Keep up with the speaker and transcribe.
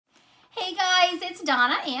guys, it's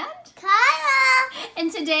Donna and Kyla.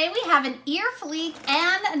 And today we have an EarFleek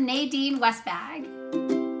and a Nadine West bag.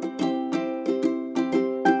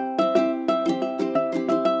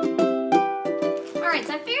 Alright,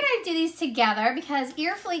 so I figured I'd do these together because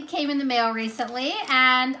EarFleek came in the mail recently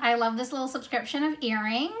and I love this little subscription of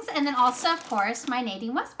earrings, and then also, of course, my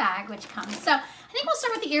Nadine West bag which comes. So I think we'll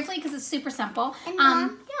start with the EarFleek because it's super simple. And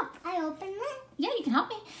Mom, yeah. I opened it. Yeah, you can help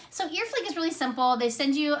me. So EarFleek is really simple. They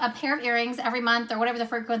send you a pair of earrings every month or whatever the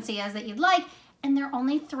frequency is that you'd like, and they're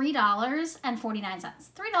only $3.49.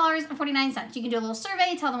 $3.49. You can do a little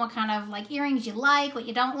survey, tell them what kind of earrings you like, what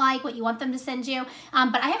you don't like, what you want them to send you.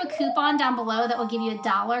 But I have a coupon down below that will give you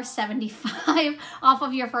 $1.75 off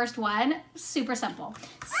of your first one. Super simple.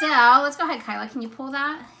 So let's go ahead, Kyla. Can you pull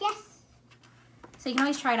that? Yes. So you can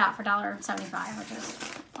always try it out for $1.75, which is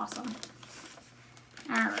awesome.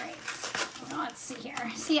 All right. Let's see here.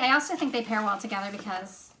 See, I also think they pair well together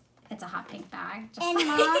because it's a hot pink bag. Just and like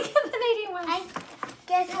Mom, the Nadine West.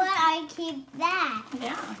 Guess what? I keep that.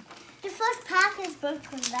 Yeah. The first pack is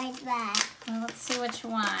broken like that. Well, let's see which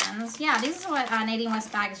ones. Yeah, these is what Nadine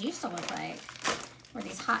West bags used to look like. Were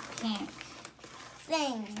these hot pink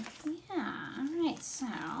things. Yeah. All right. So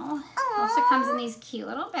also comes in these cute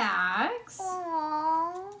little bags.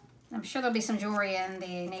 Aww. I'm sure there'll be some jewelry in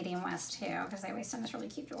the Nadine West too, because they always send us really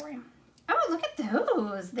cute jewelry. Oh, look at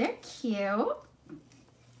those. They're cute.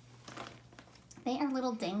 They are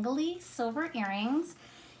little dangly silver earrings,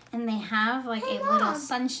 and they have like a little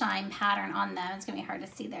sunshine pattern on them. It's going to be hard to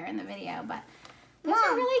see there in the video, but those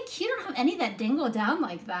are really cute. I don't have any that dangle down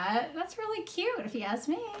like that. That's really cute if you ask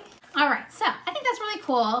me. All right, so I think that's really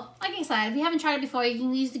cool. Like I said, if you haven't tried it before, you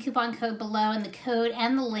can use the coupon code below and the code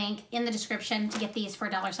and the link in the description to get these for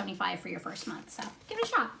 $1.75 for your first month. So give it a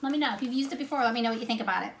shot. Let me know. If you've used it before, let me know what you think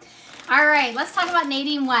about it. All right, let's talk about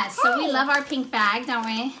Nadine West. So we love our pink bag, don't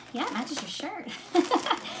we? Yeah, it matches your shirt.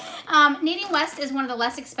 Nadine West is one of the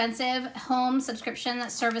less expensive home subscription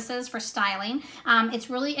services for styling. It's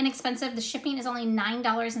really inexpensive. The shipping is only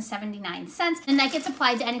 $9.79, and that gets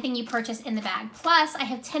applied to anything you purchase in the bag. Plus, I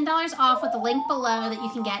have $10 off with the link below that you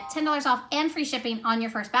can get $10 off and free shipping on your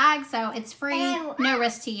first bag. So it's free, no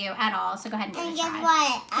risk to you at all. So go ahead and give it a try. And guess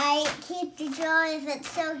what? I keep the jewelry. It's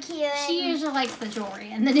so cute. She usually likes the jewelry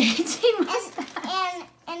and the Nadine West bag.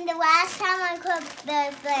 And the last time I cooked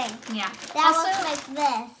the thing, yeah, that looks like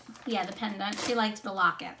this. Yeah, the pendant. She liked the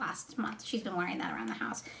locket last month. She's been wearing that around the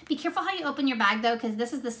house. Be careful how you open your bag, though, because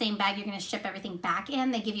this is the same bag you're going to ship everything back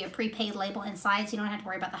in. They give you a prepaid label inside, so you don't have to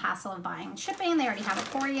worry about the hassle of buying and shipping. They already have it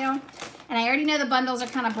for you. And I already know the bundles are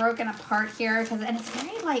kind of broken apart here, and it's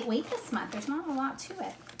very lightweight this month. There's not a lot to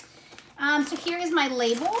it. So here is my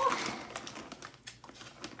label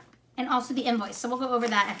and also the invoice. So we'll go over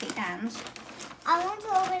that at the end. I want to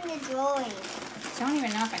open the jewelry. I don't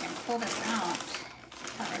even know if I can pull this out.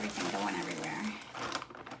 Got everything going everywhere.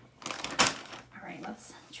 All right,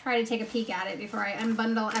 let's try to take a peek at it before I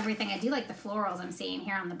unbundle everything. I do like the florals I'm seeing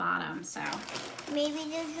here on the bottom, so. Maybe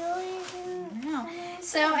the jewelry is in. I don't know.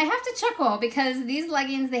 So I have to chuckle because these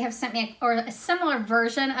leggings, they have sent me a similar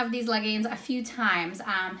version of these leggings a few times.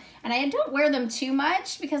 And I don't wear them too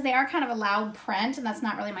much because they are kind of a loud print and that's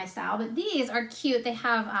not really my style. But these are cute. They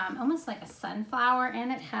have almost like a sunflower,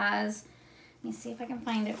 and it has, let me see if I can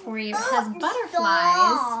find it for you. It has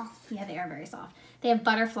butterflies. Soft. Yeah, they are very soft. They have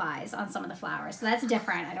butterflies on some of the flowers, so that's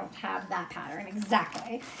different. I don't have that pattern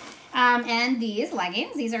exactly. And these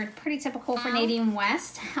leggings, these are pretty typical for Nadine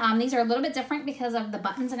West. These are a little bit different because of the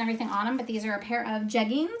buttons and everything on them, but these are a pair of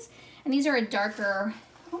jeggings, and these are a darker,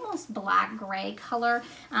 almost black gray color,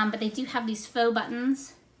 but they do have these faux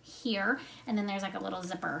buttons here, and then there's like a little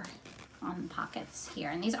zipper on pockets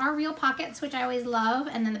here, and these are real pockets, which I always love,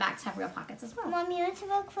 and then the backs have real pockets as well. Mom, you want to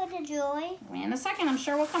look for the jewelry? In a second, I'm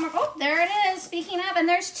sure we'll come. Oh, there it is. Speaking of, and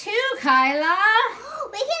there's two, Kyla.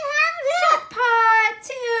 We can have it. Jackpot,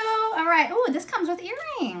 two. All right. Oh, this comes with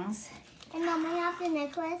earrings. And Mom, we have the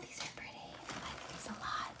necklace. These are pretty. I like these a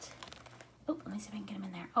lot. Oh, let me see if I can get them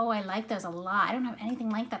in there. Oh, I like those a lot. I don't have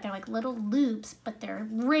anything like that. They're like little loops, but they're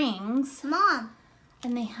rings. Mom.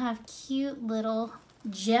 And they have cute little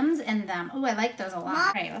gems in them. Oh, I like those a lot.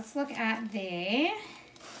 All right, let's look at the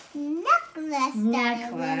necklace.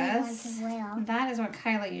 Necklace. That is what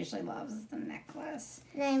Kyla usually loves, is the necklace.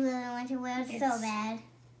 I really want to wear it so bad.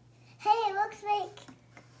 Hey, it looks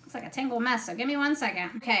like a tangled mess, so give me 1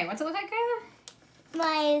 second. Okay, what's it look like, Kyla?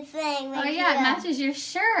 My thing. Oh yeah, it matches your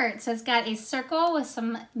shirt. So it's got a circle with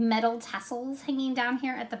some metal tassels hanging down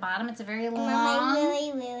here at the bottom. It's a very long I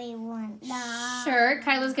really want that shirt.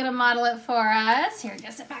 Kyla's gonna model it for us. Here,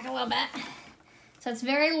 just sit back a little bit. So it's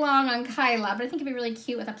very long on Kyla, but I think it'd be really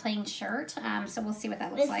cute with a plain shirt. So we'll see what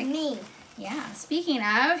that looks like. With me. Yeah, speaking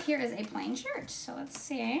of, here is a plain shirt. So let's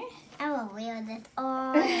see. I will wear this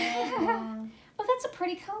all day long. Well, that's a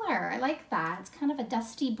pretty color. I like that. It's kind of a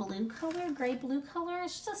dusty blue color, gray blue color.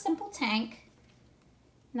 It's just a simple tank.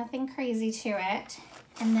 Nothing crazy to it.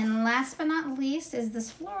 And then last but not least is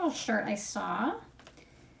this floral shirt I saw. All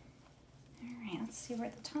right, let's see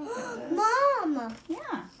where the top is. Mom!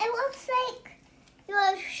 Yeah. It looks like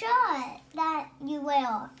your shirt that you wear.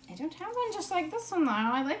 I don't have one just like this one though.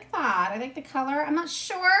 I like that. I like the color. I'm not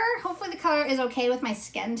sure. Hopefully the color is okay with my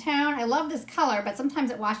skin tone. I love this color, but sometimes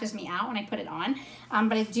it washes me out when I put it on.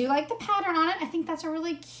 But I do like the pattern on it. I think that's a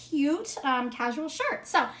really cute casual shirt.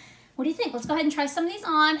 So what do you think? Let's go ahead and try some of these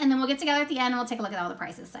on, and then we'll get together at the end and we'll take a look at all the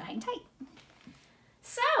prices. So hang tight.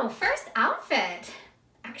 So first outfit.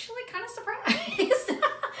 Actually kind of surprised. I feel like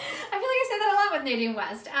I say that a lot with Nadine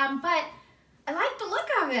West. But I like the look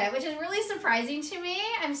of it, which is really surprising to me.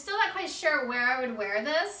 I'm still not quite sure where I would wear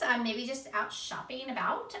this. Maybe just out shopping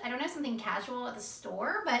about. I don't know, something casual at the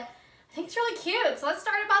store, but I think it's really cute. So let's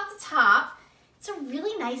start about the top. It's a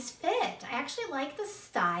really nice fit. I actually like the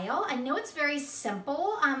style. I know it's very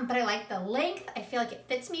simple, but I like the length. I feel like it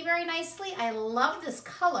fits me very nicely. I love this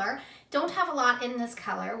color. Don't have a lot in this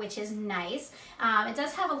color, which is nice. It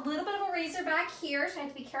does have a little bit of a razor back here, so I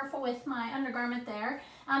have to be careful with my undergarment there.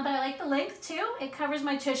 But I like the length too. It covers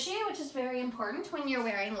my tushy, which is very important when you're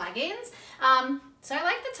wearing leggings. So I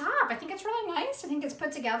like the top. I think it's really nice. I think it's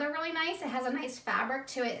put together really nice. It has a nice fabric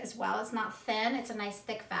to it as well. It's not thin. It's a nice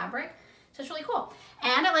thick fabric. So it's really cool.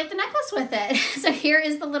 And I like the necklace with it. So here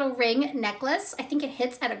is the little ring necklace. I think it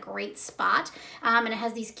hits at a great spot. And it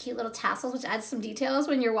has these cute little tassels, which adds some details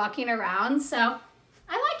when you're walking around. So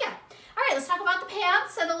I like it. All right, let's talk about the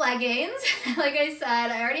pants and the leggings. Like I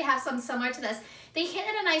said, I already have some similar to this. They hit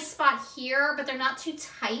at a nice spot here, but they're not too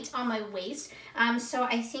tight on my waist. So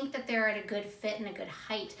I think that they're at a good fit and a good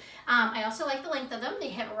height. I also like the length of them. They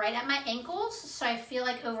hit right at my ankles, so I feel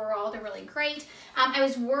like overall they're really great. I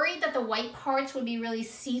was worried that the white parts would be really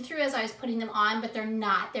see-through as I was putting them on, but they're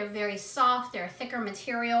not. They're very soft. They're a thicker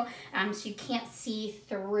material, so you can't see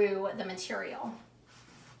through the material.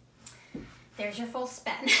 There's your full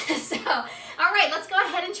spin. So, all right, let's go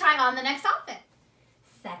ahead and try on the next outfit.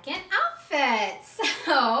 Second outfit.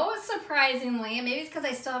 So surprisingly, maybe it's because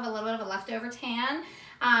I still have a little bit of a leftover tan,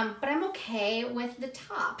 but I'm okay with the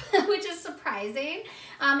top, which is surprising.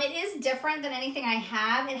 It is different than anything I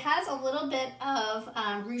have. It has a little bit of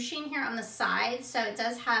ruching here on the side, so it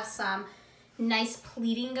does have some nice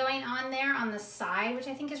pleating going on there on the side, which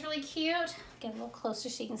I think is really cute. Get a little closer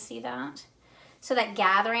so you can see that. So that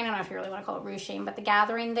gathering, I don't know if you really want to call it ruching, but the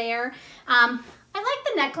gathering there. I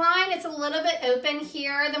like the neckline. It's a little bit open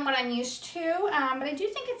here than what I'm used to, but I do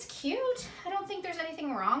think it's cute. I don't think there's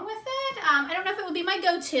anything wrong with it. I don't know if it would be my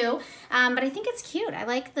go-to, but I think it's cute. I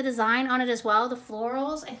like the design on it as well. The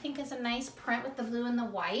florals, I think, is a nice print with the blue and the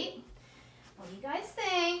white. What do you guys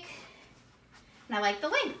think? And I like the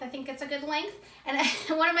length. I think it's a good length. And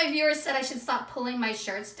one of my viewers said I should stop pulling my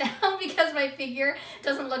shirts down because my figure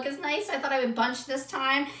doesn't look as nice. I thought I would bunch this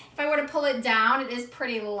time. If I were to pull it down, it is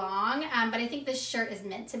pretty long, but I think this shirt is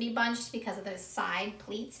meant to be bunched because of those side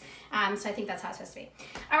pleats. So I think that's how it's supposed to be.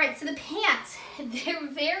 All right, so the pants, they're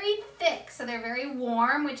very thick, so they're very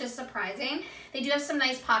warm, which is surprising. They do have some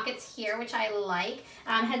nice pockets here, which I like.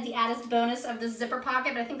 Had the added bonus of the zipper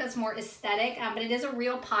pocket, but I think that's more aesthetic. But it is a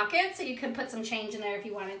real pocket, so you could put some change in there if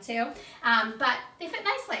you wanted to. But they fit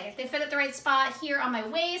nicely. They fit at the right spot here on my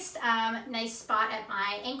waist. Nice spot at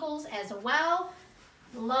my ankles as well.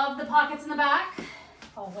 Love the pockets in the back,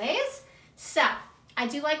 always. So I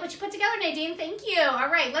do like what you put together, Nadine. Thank you. All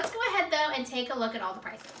right, let's go ahead though and take a look at all the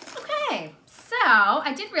prices. Okay, so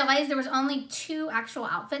I did realize there was only 2 actual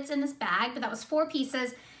outfits in this bag, but that was 4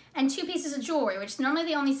 pieces and 2 pieces of jewelry, which normally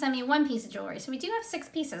they only send me 1 piece of jewelry. So we do have 6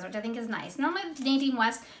 pieces, which I think is nice. Normally Nadine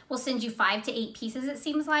West will send you 5 to 8 pieces, it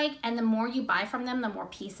seems like, and the more you buy from them, the more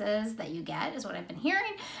pieces that you get, is what I've been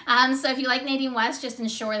hearing. So if you like Nadine West, just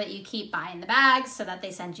ensure that you keep buying the bags so that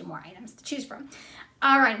they send you more items to choose from.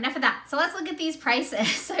 All right, enough of that. So let's look at these prices.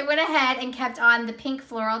 So I went ahead and kept on the pink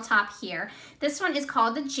floral top here. This one is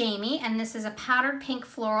called the Jaime, and this is a powdered pink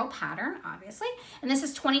floral pattern, obviously. And this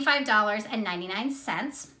is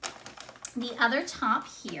 $25.99. The other top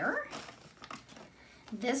here,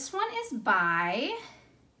 this one is by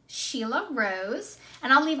Sheila Rose,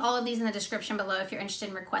 and I'll leave all of these in the description below if you're interested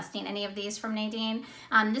in requesting any of these from Nadine.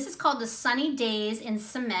 This is called the Sunny Days in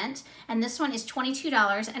Cement, and this one is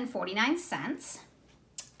 $22.49.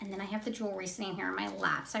 And then I have the jewelry sitting here on my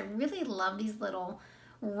lap. So I really love these little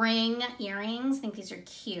ring earrings. I think these are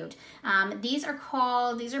cute. These are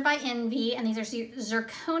by Envy, and these are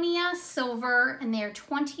Zirconia silver, and they are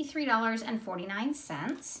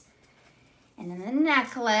 $23.49. And then the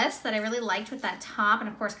necklace that I really liked with that top, and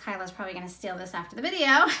of course Kyla's probably gonna steal this after the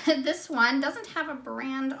video. This one doesn't have a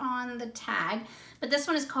brand on the tag, but this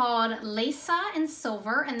one is called Laisa in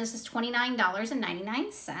silver, and this is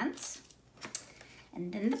 $29.99.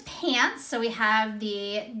 And then the pants, so we have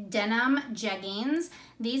the denim jeggings.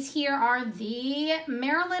 These here are the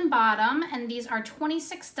Marilyn bottom, and these are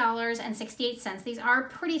 $26.68. These are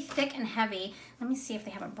pretty thick and heavy. Let me see if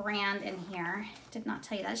they have a brand in here. Did not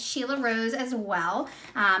tell you that. Sheila Rose as well.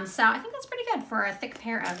 So I think that's pretty good for a thick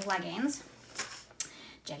pair of leggings.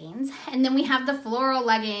 Jeggings. And then we have the floral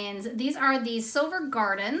leggings. These are the Silver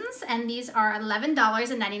Gardens, and these are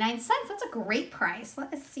 $11.99. That's a great price.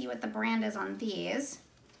 Let us see what the brand is on these.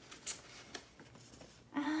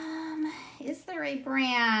 Is there a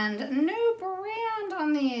brand? No brand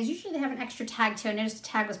on these. Usually they have an extra tag too. I noticed the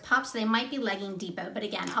tag was popped, so they might be Legging Depot. But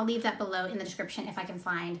again, I'll leave that below in the description if I can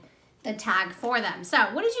find the tag for them. So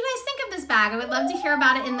what did you guys think of this bag? I would love to hear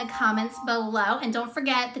about it in the comments below. And don't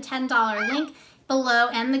forget the $10 link below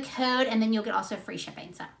and the code, and then you'll get also free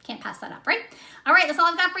shipping. So can't pass that up, right? All right, that's all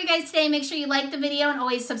I've got for you guys today. Make sure you like the video and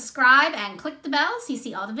always subscribe and click the bell so you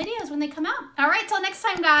see all the videos when they come out. All right, till next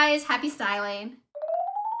time, guys. Happy styling.